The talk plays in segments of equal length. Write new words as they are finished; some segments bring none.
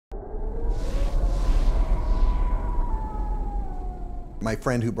My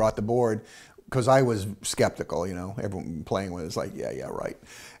friend who brought the board, because I was skeptical, you know, everyone playing with it was like, yeah, right.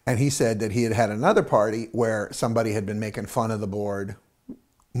 And he said that he had had another party where somebody had been making fun of the board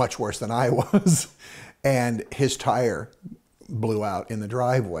much worse than I was. And his tire blew out in the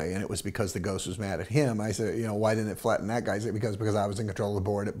driveway, and it was because the ghost was mad at him. I said, you know, why didn't it flatten that guy? He said, because I was in control of the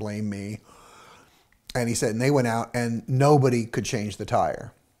board, it blamed me. And he said, and they went out and nobody could change the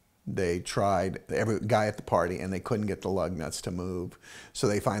tire. They tried, every guy at the party, and they couldn't get the lug nuts to move. So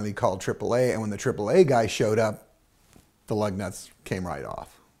they finally called AAA, and when the AAA guy showed up, the lug nuts came right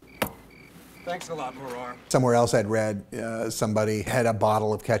off. Thanks a lot, Maror. Somewhere else I'd read somebody had a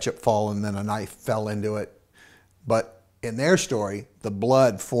bottle of ketchup fall and then a knife fell into it. But in their story, the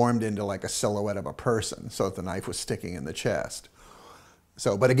blood formed into like a silhouette of a person, so that the knife was sticking in the chest.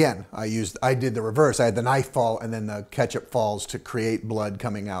 So, but again, I did the reverse. I had the knife fall and then the ketchup falls to create blood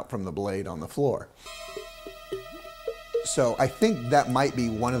coming out from the blade on the floor. So I think that might be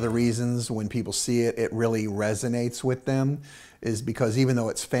one of the reasons when people see it, it really resonates with them, is because even though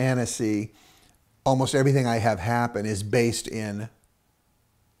it's fantasy, almost everything I have happen is based in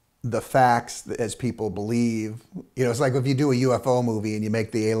the facts as people believe. You know, it's like if you do a UFO movie and you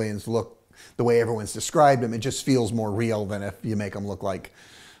make the aliens look the way everyone's described them, it just feels more real than if you make them look like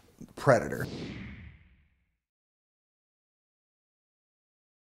Predator.